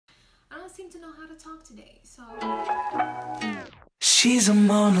don't seem to know how to talk today, so... She's a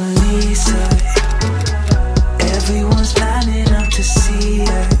Mona Lisa. Everyone's lining up to see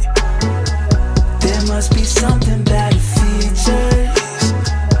her. There must be something about her features.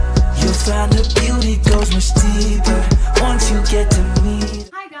 You'll find the beauty goes much deeper once you get to meet.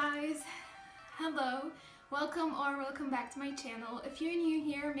 Hi guys! Hello! Welcome back to my channel. If you're new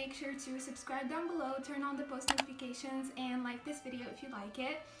here, make sure to subscribe down below, turn on the post notifications, and like this video if you like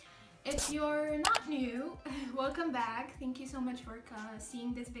it. If you're not new, welcome back. Thank you so much for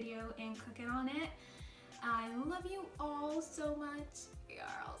seeing this video and clicking on it. I love you all so much. You're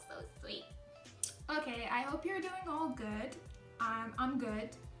all so sweet. Okay, I hope you're doing all good. I'm good.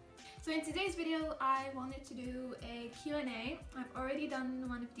 So in today's video, I wanted to do a Q&A. I've already done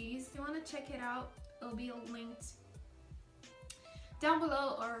one of these. If you want to check it out, it'll be linked down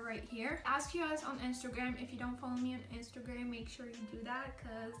below or right here. Ask you guys on Instagram. If you don't follow me on Instagram, make sure you do that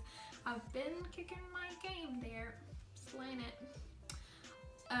because I've been kicking my game there, slaying it.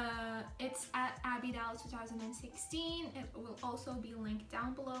 It's at AbbyDal2016. It will also be linked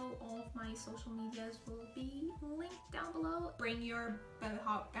down below. All of my social medias will be linked down below. Bring your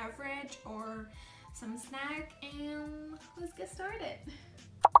hot beverage or some snack and let's get started.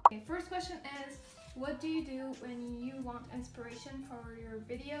 Okay, first question is, what do you do when you want inspiration for your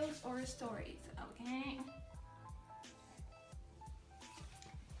videos or stories? Okay.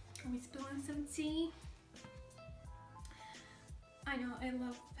 Are we spilling some tea? I know, I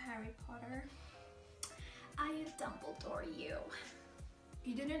love Harry Potter. I Dumbledore you. If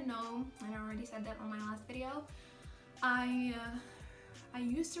you didn't know, and I already said that on my last video, I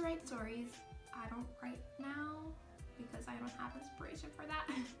used to write stories. I don't write now because I don't have inspiration for that.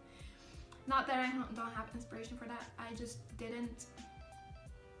 Not that I don't have inspiration for that, I just didn't,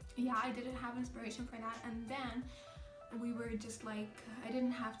 I didn't have inspiration for that, and then we were just like, I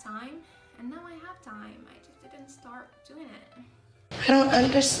didn't have time, and now I have time, I just didn't start doing it. I don't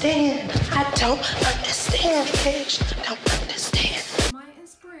understand. I don't understand, bitch. I don't understand. My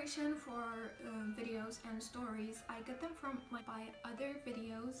inspiration for videos and stories, I get them from by other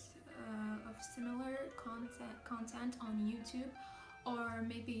videos of similar content on YouTube, or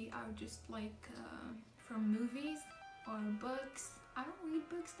maybe I would just like from movies or books. I don't read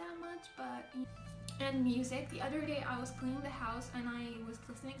books that much, but and music. The other day I was cleaning the house and I was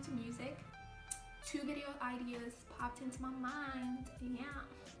listening to music. 2 video ideas popped into my mind. Yeah.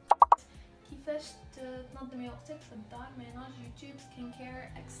 كيفاش تنظم وقتك في الدار ménage YouTube skincare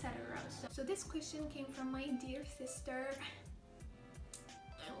etc. So this question came from my dear sister.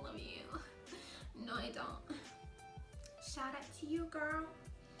 I love you. No, I don't. Shout out to you, girl.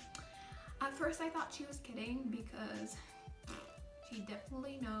 At first I thought she was kidding because she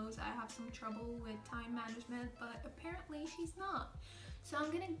definitely knows I have some trouble with time management, but apparently she's not. So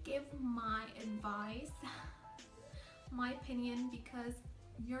I'm gonna give my advice, my opinion, because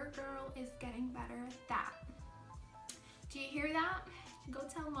your girl is getting better at that. Do you hear that? Go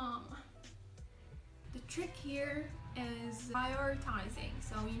tell mom. The trick here is prioritizing.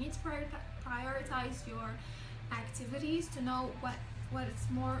 So you need to prioritize your activities to know what is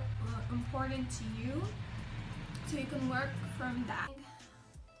more important to you, so you can work from that.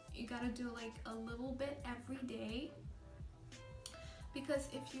 You gotta do like a little bit every day, because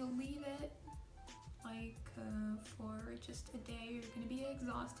if you leave it like for just a day, you're gonna be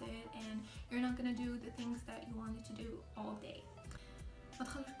exhausted and you're not gonna do the things that you wanted to do all day. ما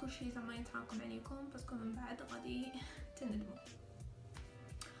تخلوش كل شيء زعما يتراكم عليكم باسكو من بعد غادي تندموا.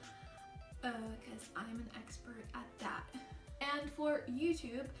 Because I'm an expert at that. And for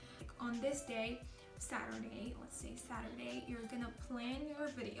YouTube, like on this day, Saturday, let's say Saturday, you're gonna plan your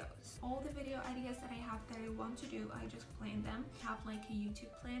videos. All the video ideas that I have that I want to do, I just plan them. I have like a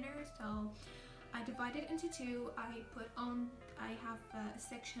YouTube planner, so I divide it into 2. I have a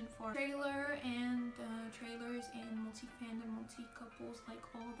section for trailer and trailers and multi-fandom, multi-couples, like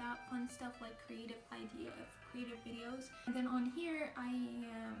all that fun stuff, like creative videos. And then on here, I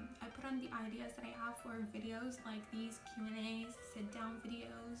put on the ideas that I have for videos, like these Q&As, sit-down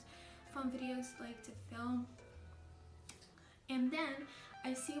videos, fun videos like to film. And then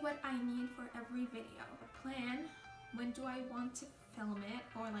I see what I need for every video. I plan when do I want to film it,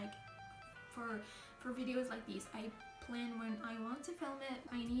 or like for videos like these, I plan when I want to film it,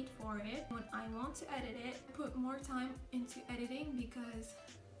 I need for it, when I want to edit it, put more time into editing because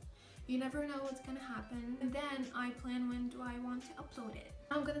you never know what's gonna happen. And then I plan when do I want to upload it.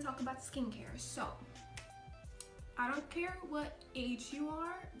 I'm gonna talk about skincare. So I don't care what age you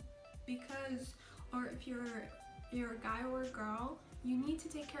are, because, or if you're a guy or a girl, you need to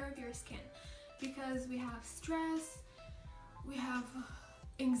take care of your skin, because we have stress, we have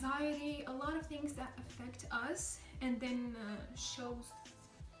anxiety, a lot of things that affect us and then shows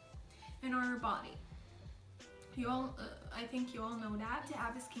in our body. You all, I think you all know that. To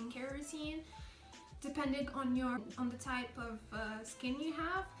have a skincare routine, depending on the type of skin you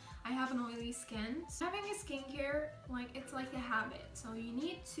have. I have an oily skin. So having a skincare, like, it's like a habit. So you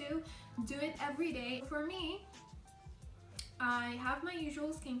need to do it every day. For me, I have my usual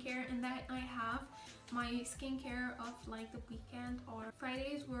skincare, and then I have my skincare of like the weekend, or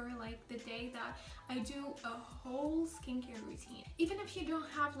Fridays were like the day that I do a whole skincare routine. Even if you don't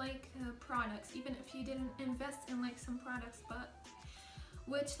have like products, even if you didn't invest in like some products, but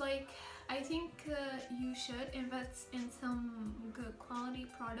which like I think you should invest in some good quality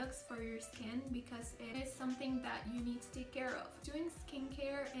products for your skin, because it is something that you need to take care of. Doing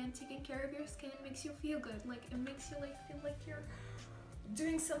skincare and taking care of your skin makes you feel good. Like, it makes you like feel like you're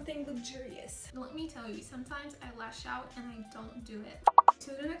doing something luxurious. Let me tell you, sometimes I lash out and I don't do it.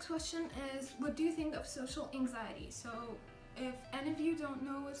 So the next question is, what do you think of social anxiety? So if any of you don't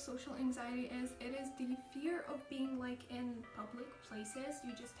know what social anxiety is, it is the fear of being like in public places.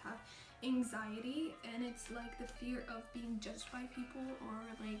 You just have anxiety, and it's like the fear of being judged by people,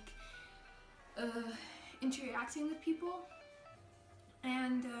 or like interacting with people.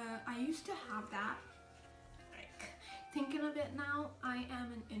 And I used to have that. Thinking of it now, I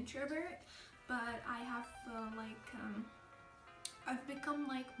am an introvert, but I have I've become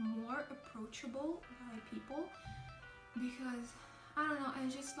like more approachable by people, because I don't know, I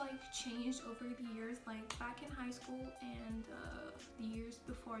just like changed over the years. Like back in high school and the years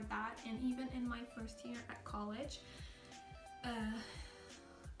before that, and even in my first year at college,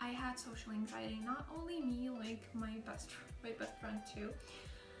 I had social anxiety. Not only me, like my best friend too,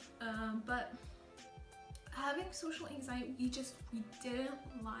 but having social anxiety, we didn't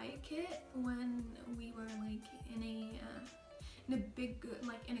like it when we were like in a big,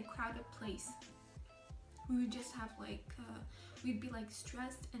 like in a crowded place. We would just have like we'd be like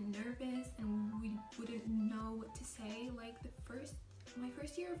stressed and nervous, and we wouldn't know what to say. Like my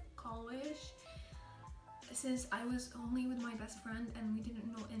first year of college, since I was only with my best friend and we didn't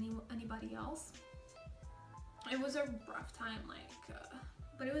know anybody else, it was a rough time, like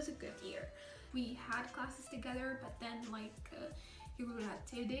but it was a good year. We had classes together, but then like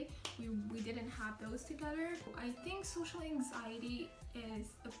activity, we didn't have those together. I think social anxiety is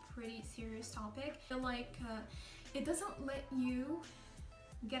a pretty serious topic. Like it doesn't let you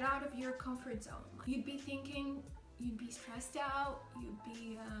get out of your comfort zone. You'd be thinking, you'd be stressed out, you'd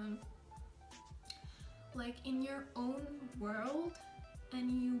be like in your own world,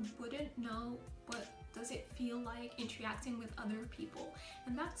 and you wouldn't know what does it feel like interacting with other people.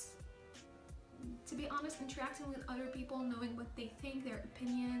 And that's, to be honest, interacting with other people, knowing what they think, their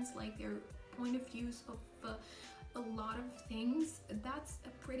opinions, like their point of views of a lot of things, that's a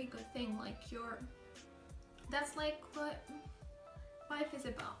pretty good thing. Like that's like what life is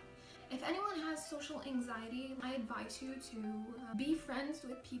about. If anyone has social anxiety, I advise you to be friends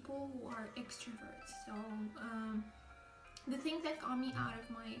with people who are extroverts. So the thing that got me out of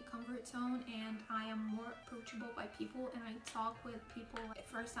my comfort zone, and I am more approachable by people, and I talk with people at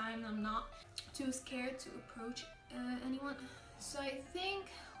first time. I'm not too scared to approach anyone. So I think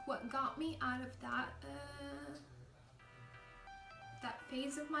what got me out of that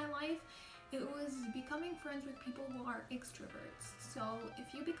phase of my life, it was becoming friends with people who are extroverts. So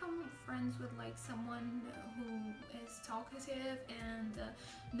if you become friends with like someone who is talkative and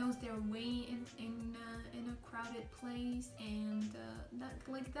knows their way in a crowded place, and that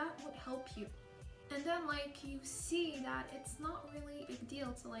would help you. And then like you see that it's not really a big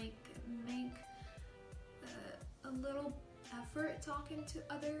deal to like make a little effort talking to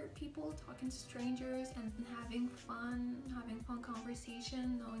other people, talking to strangers, and having fun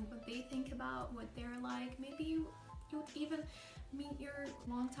conversation, knowing what they think about, what they're like. Maybe you would even meet your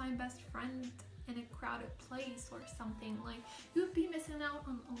longtime best friend in a crowded place or something. Like, you would be missing out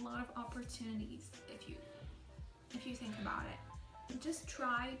on a lot of opportunities if you think about it. Just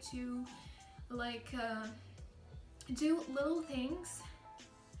try to like do little things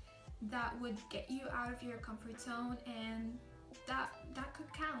that would get you out of your comfort zone, and that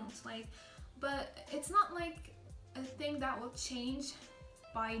could count. Like, but it's not like a thing that will change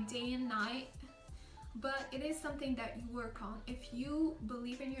by day and night, but it is something that you work on if you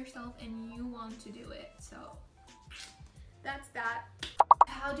believe in yourself and you want to do it. So that's that.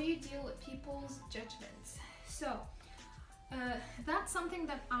 How do you deal with people's judgments? So that's something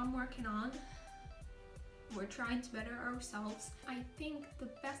that I'm working on. We're trying to better ourselves. I think the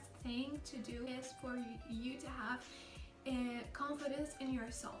best thing to do is for you to have confidence in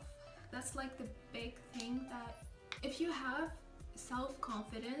yourself. That's like the big thing, that if you have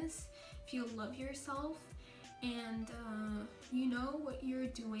self-confidence, if you love yourself, and you know what you're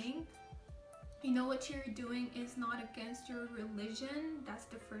doing, you know what you're doing is not against your religion. That's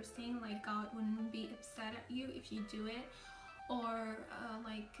the first thing. Like, God wouldn't be upset at you if you do it, or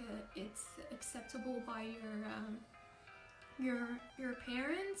it's acceptable by your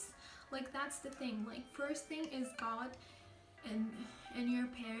parents. Like, that's the thing. Like, first thing is God and your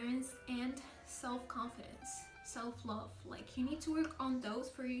parents, and self-confidence, self-love. Like, you need to work on those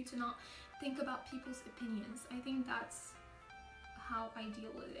for you to not think about people's opinions. I think that's how I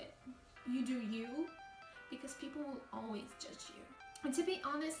deal with it. You do you, because people will always judge you. And to be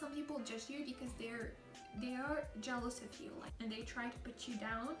honest, some people judge you because they are jealous of you, like, and they try to put you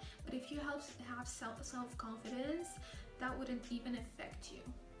down. But if you have self-confidence, that wouldn't even affect you.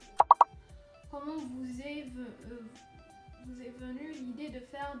 Comment vous est venue l'idée de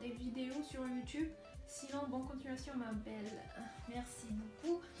faire des vidéos sur YouTube? Sinon, bonne continuation, ma belle. Merci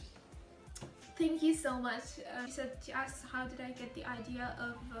beaucoup. Thank you so much. She asked how did I get the idea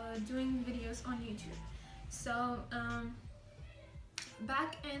of doing videos on YouTube. So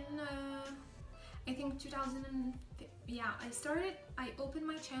back in I think 2000, I opened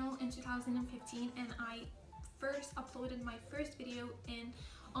my channel in 2015, and I first uploaded my first video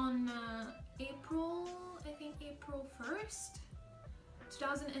on April 1st,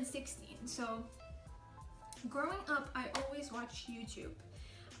 2016. So growing up, I always watched YouTube.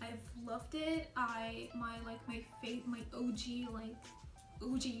 I've loved it. My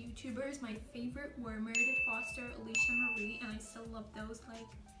OG YouTubers, my favorite were Meredith Foster, Alicia Marie, and I still love those. Like,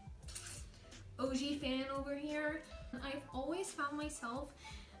 OG fan over here. I've always found myself,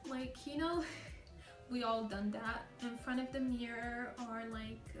 like, you know, we all done that in front of the mirror, or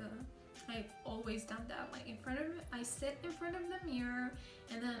like I've always done that. Like, I sit in front of the mirror,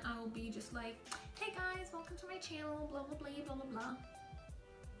 and then I will be just like, hey guys, welcome to my channel, blah blah blah blah blah blah.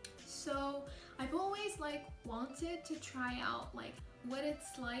 So I've always like wanted to try out like what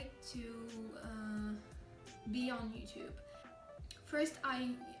it's like to be on YouTube. First,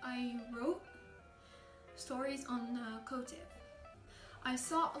 I wrote stories on Kotif. I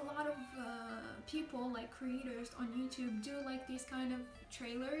saw a lot of people, like creators on YouTube, do like these kind of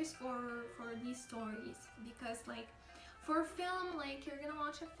trailers for these stories, because like for film, like you're gonna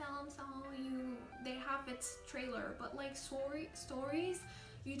watch a film, so they have its trailer, but like stories,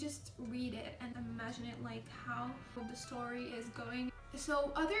 you just read it and imagine it, like how the story is going.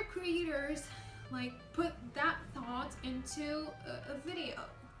 So other creators like put that thought into a video.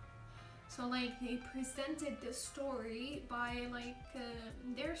 So like they presented the story by like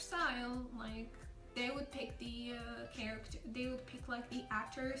their style. Like they would pick the character, they would pick like the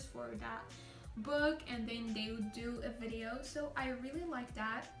actors for that book, and then they would do a video. So I really liked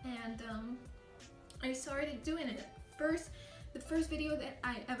that, and I started doing it. The first video that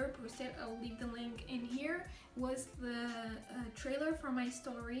I ever posted, I'll leave the link in here, was the trailer for my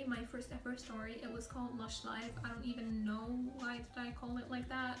story, my first ever story. It was called Lush Life. I don't even know why did I call it like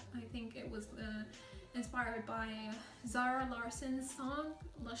that. I think it was inspired by Zara Larsson's song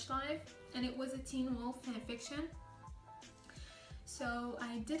Lush Life, and it was a Teen Wolf fanfiction. So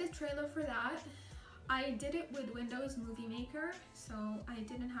I did a trailer for that. I did it with Windows Movie Maker, so I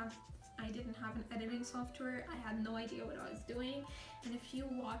didn't have an editing software. I had no idea what I was doing, and if you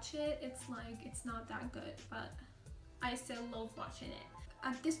watch it, it's like, it's not that good, but I still love watching it.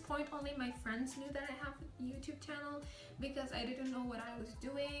 At this point, only my friends knew that I have a YouTube channel, because I didn't know what I was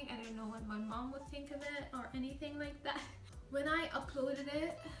doing. I didn't know what my mom would think of it or anything like that. When I uploaded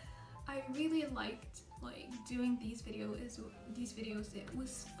it, I really liked like doing these videos. It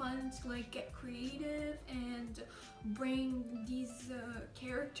was fun to like get creative and bring these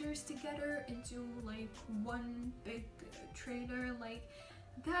characters together into like one big trailer. Like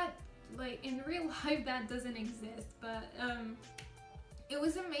that, like in real life that doesn't exist, but it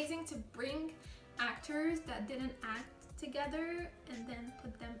was amazing to bring actors that didn't act together and then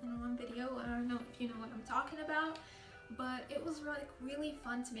put them in one video. I don't know if you know what I'm talking about, but it was like really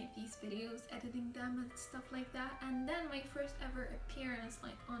fun to make these videos, editing them and stuff like that. And then my first ever appearance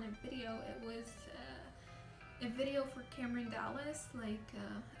like on a video, it was a video for Cameron Dallas, like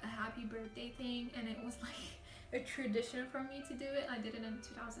a happy birthday thing, and it was like a tradition for me to do it. I did it in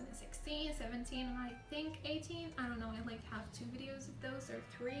 2016, 17, and I think 18. I don't know, I like have 2 videos of those, or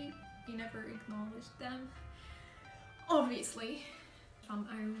 3. You never acknowledged them, obviously. I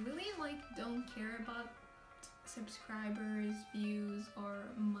really like don't care about subscribers, views,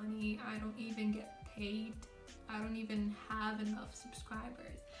 or money. I don't even get paid. I don't even have enough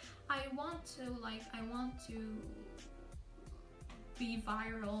subscribers. I want to be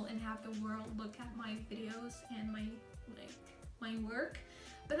viral and have the world look at my videos and my like my work,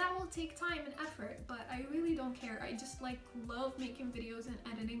 but that will take time and effort, but I really don't care. I just like love making videos and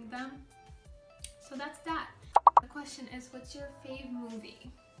editing them. So that's that. The question is, what's your fave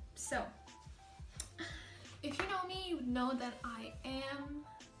movie? So if you know me, you would know that I am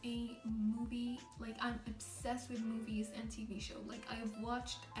a movie, like I'm obsessed with movies and TV shows. Like I've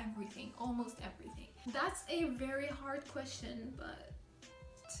watched everything, almost everything. That's a very hard question, but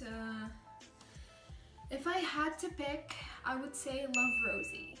if I had to pick, I would say Love,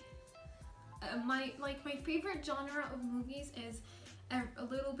 Rosie. My favorite genre of movies is a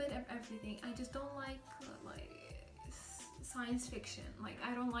little bit of everything. I just don't like science fiction. Like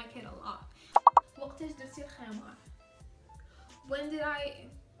I don't like it a lot. وقتاش درتي الخمار? When did I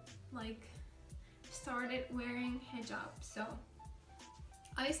like started wearing hijab? So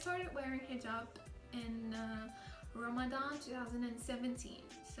I started wearing hijab in Ramadan 2017.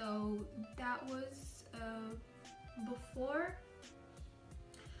 So that was before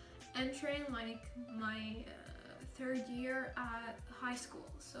entering like my third year at high school.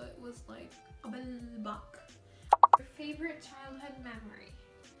 So it was like قبل الباك. Your favorite childhood memory?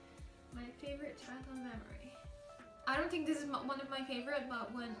 My favorite childhood memory. I don't think this is one of my favorite,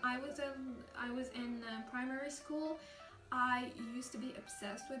 but when I was in primary school, I used to be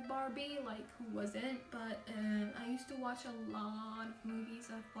obsessed with Barbie. Like who wasn't? But I used to watch a lot of movies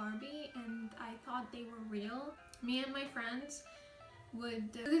of Barbie, and I thought they were real. Me and my friends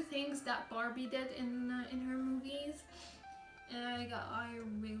would do the things that Barbie did in her movies, and I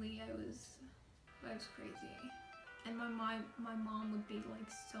was crazy. And my mom would be like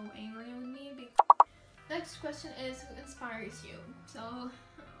so angry with me. Next question is, who inspires you? So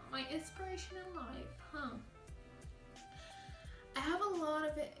my inspiration in life, I have a lot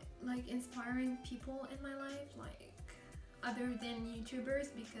of it, like inspiring people in my life, like other than YouTubers,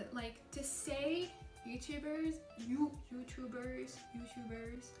 because like to say YouTubers,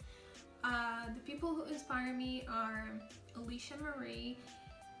 the people who inspire me are Alicia Marie,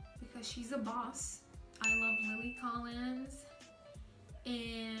 because she's a boss. I love Lily Collins,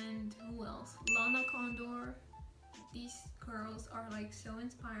 and who else? Lana Condor. These girls are like so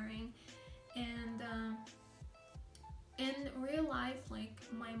inspiring. And in real life, like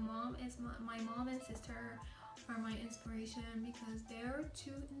my mom and sister are my inspiration, because they're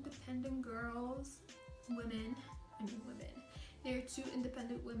two independent women. They're two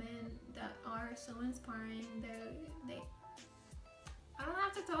independent women that are so inspiring. I don't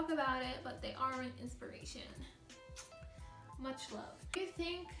have to talk about it, but they are an inspiration. Much love. Do you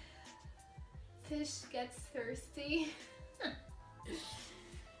think fish gets thirsty?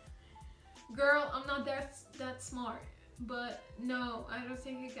 Girl, I'm not that smart, but no, I don't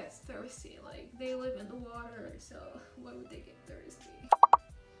think it gets thirsty. Like they live in the water, so why would they get thirsty?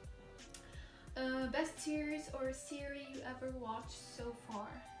 Best series or series you ever watched so far?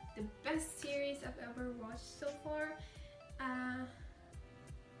 The best series I've ever watched so far,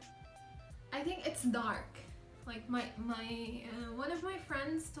 I think it's Dark. Like my one of my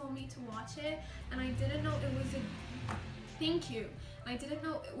friends told me to watch it, and I didn't know it was a I didn't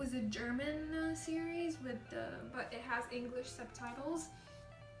know it was a German series but it has English subtitles.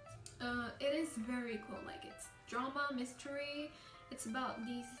 It is very cool. Like it's drama, mystery. It's about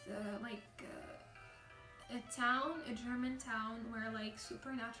these a German town where like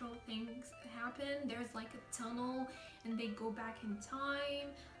supernatural things happen. There's like a tunnel and they go back in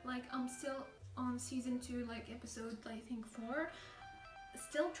time. Like I'm still on season 2, like episode I think 4.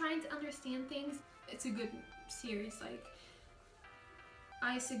 Still trying to understand things. It's a good series. Like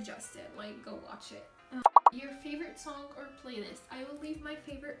I suggest it. Like go watch it. Your favorite song or playlist? I will leave my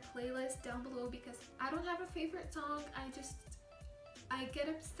favorite playlist down below because I don't have a favorite song. I get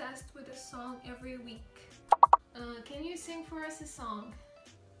obsessed with a song every week. Can you sing for us a song?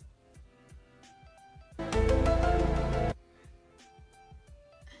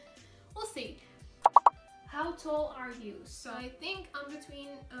 We'll see. How tall are you? So I think I'm between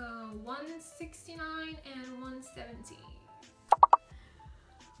 169 and 170.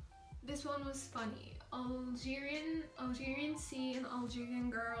 This one was funny. Algerian sea and Algerian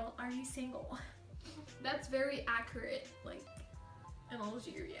girl, are you single? That's very accurate. Like in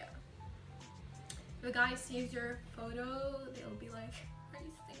Algeria, if a guy sees your photo, they'll be like, are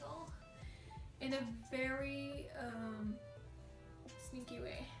you single? In a very sneaky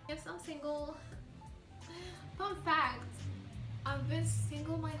way. Yes, I'm single. Fun fact, I've been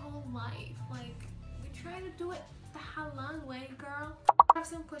single my whole life. Like we try to do it the halal way, girl. I have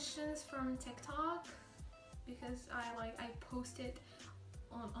some questions from TikTok because I post it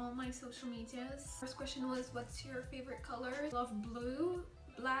on all my social medias. First question was, what's your favorite color? Love blue,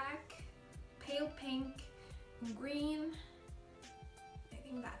 black, pale pink, green,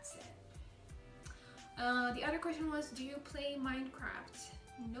 think that's it. The other question was, do you play Minecraft?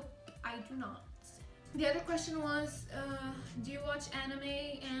 Nope, I do not. The other question was, do you watch anime?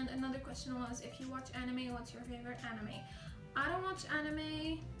 And another question was, if you watch anime, what's your favorite anime? I don't watch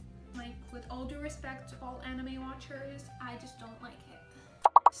anime. Like, with all due respect to all anime watchers, I just don't like it.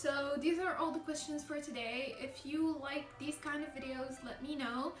 So these are all the questions for today. If you like these kind of videos, let me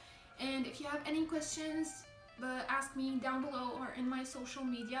know. And if you have any questions, ask me down below or in my social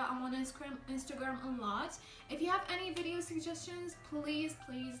media. I'm on Instagram a lot. If you have any video suggestions, please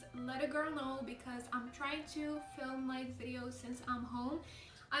let a girl know, because I'm trying to film like videos since I'm home.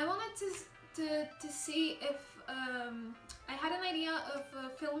 I wanted to see if I had an idea of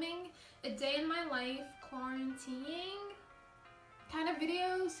filming a day in my life quarantining kind of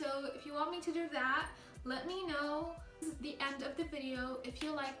video. So if you want me to do that, let me know. This is the end of the video. If you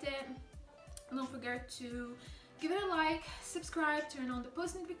liked it, don't forget to give it a like, subscribe, turn on the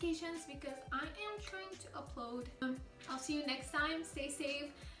post notifications, because I am trying to upload. I'll see you next time. Stay safe.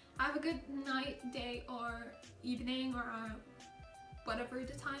 Have a good night, day, or evening, or whatever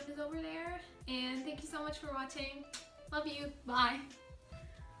the time is over there. And thank you so much for watching. Love you. Bye.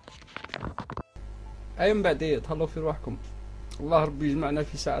 أيام بعدية تهلاو في رواحكم. الله ربي يجمعنا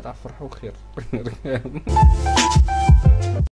في ساعة فرح وخير.